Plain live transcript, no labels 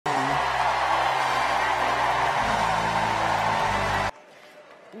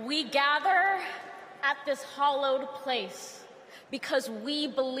We gather at this hallowed place because we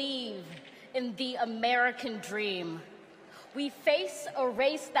believe in the American dream. We face a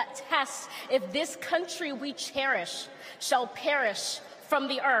race that tests if this country we cherish shall perish from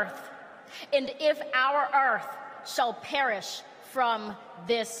the earth, and if our earth shall perish from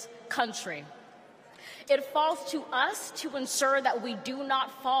this country. It falls to us to ensure that we do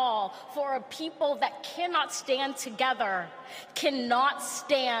not fall, for a people that cannot stand together cannot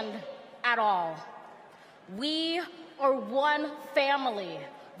stand at all. We are one family,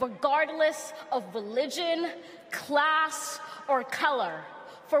 regardless of religion, class, or color.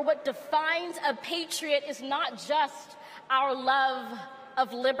 For what defines a patriot is not just our love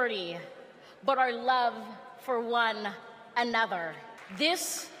of liberty, but our love for one another.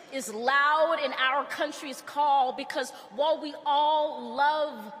 This is loud in our country's call because while we all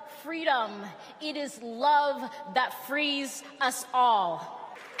love freedom, it is love that frees us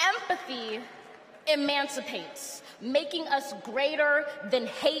all. Empathy emancipates, making us greater than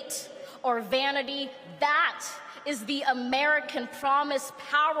hate or vanity. That is the American promise,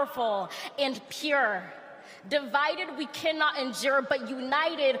 powerful and pure. Divided we cannot endure, but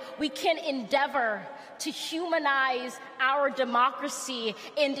united we can endeavor to humanize our democracy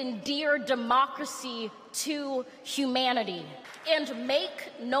and endear democracy to humanity. And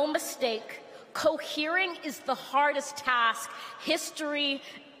make no mistake, cohering is the hardest task history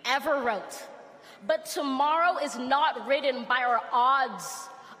ever wrote. But tomorrow is not written by our odds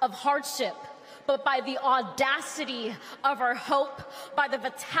of hardship, but by the audacity of our hope, by the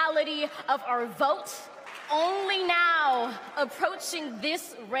vitality of our vote. Only now, approaching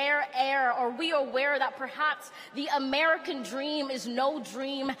this rare air, are we aware that perhaps the American dream is no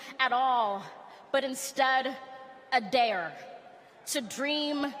dream at all, but instead a dare to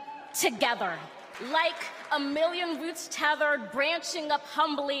dream together. Like a million roots tethered, branching up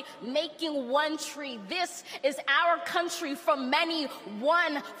humbly, making one tree. This is our country from many,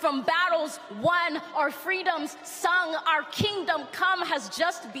 one, from battles won, our freedoms sung, our kingdom come has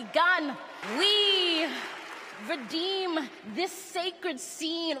just begun. We redeem this sacred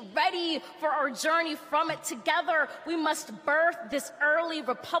scene, ready for our journey from it. Together, we must birth this early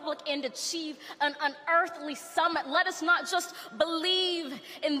republic and achieve an unearthly summit. Let us not just believe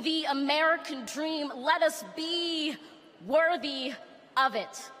in the American dream, let us be worthy of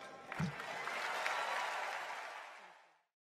it.